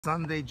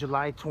Sunday,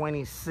 July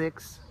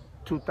 26,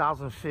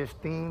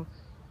 2015.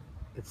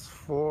 It's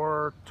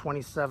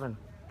 4:27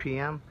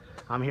 p.m.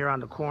 I'm here on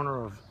the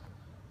corner of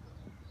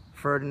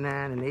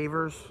Ferdinand and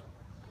Avers,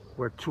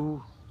 where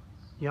two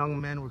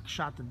young men were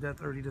shot to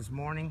death early this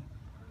morning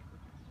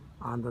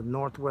on the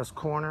northwest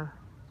corner.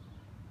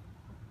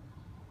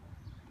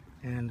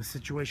 And the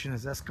situation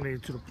has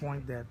escalated to the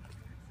point that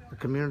the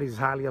community is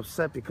highly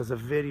upset because a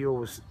video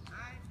was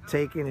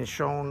taken and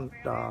shown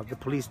the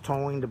police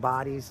towing the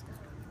bodies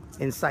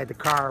inside the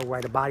car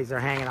while the bodies are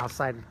hanging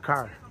outside the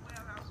car.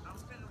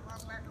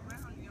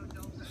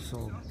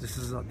 So this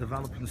is a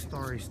developing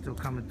story still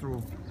coming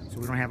through, so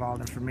we don't have all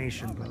the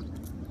information, but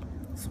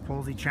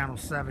supposedly Channel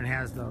 7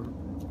 has the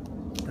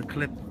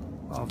clip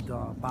of the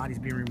bodies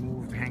being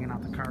removed hanging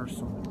out the car,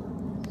 so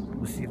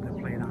we'll see if they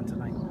play it on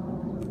tonight.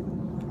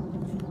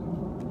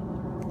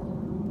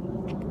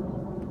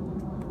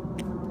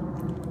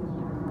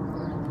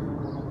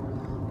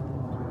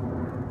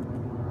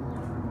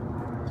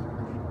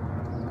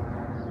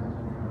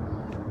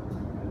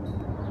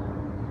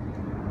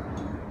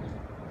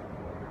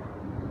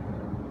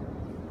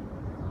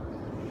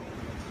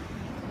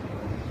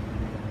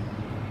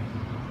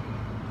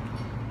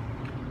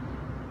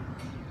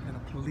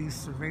 Police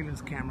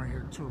surveillance camera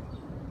here too.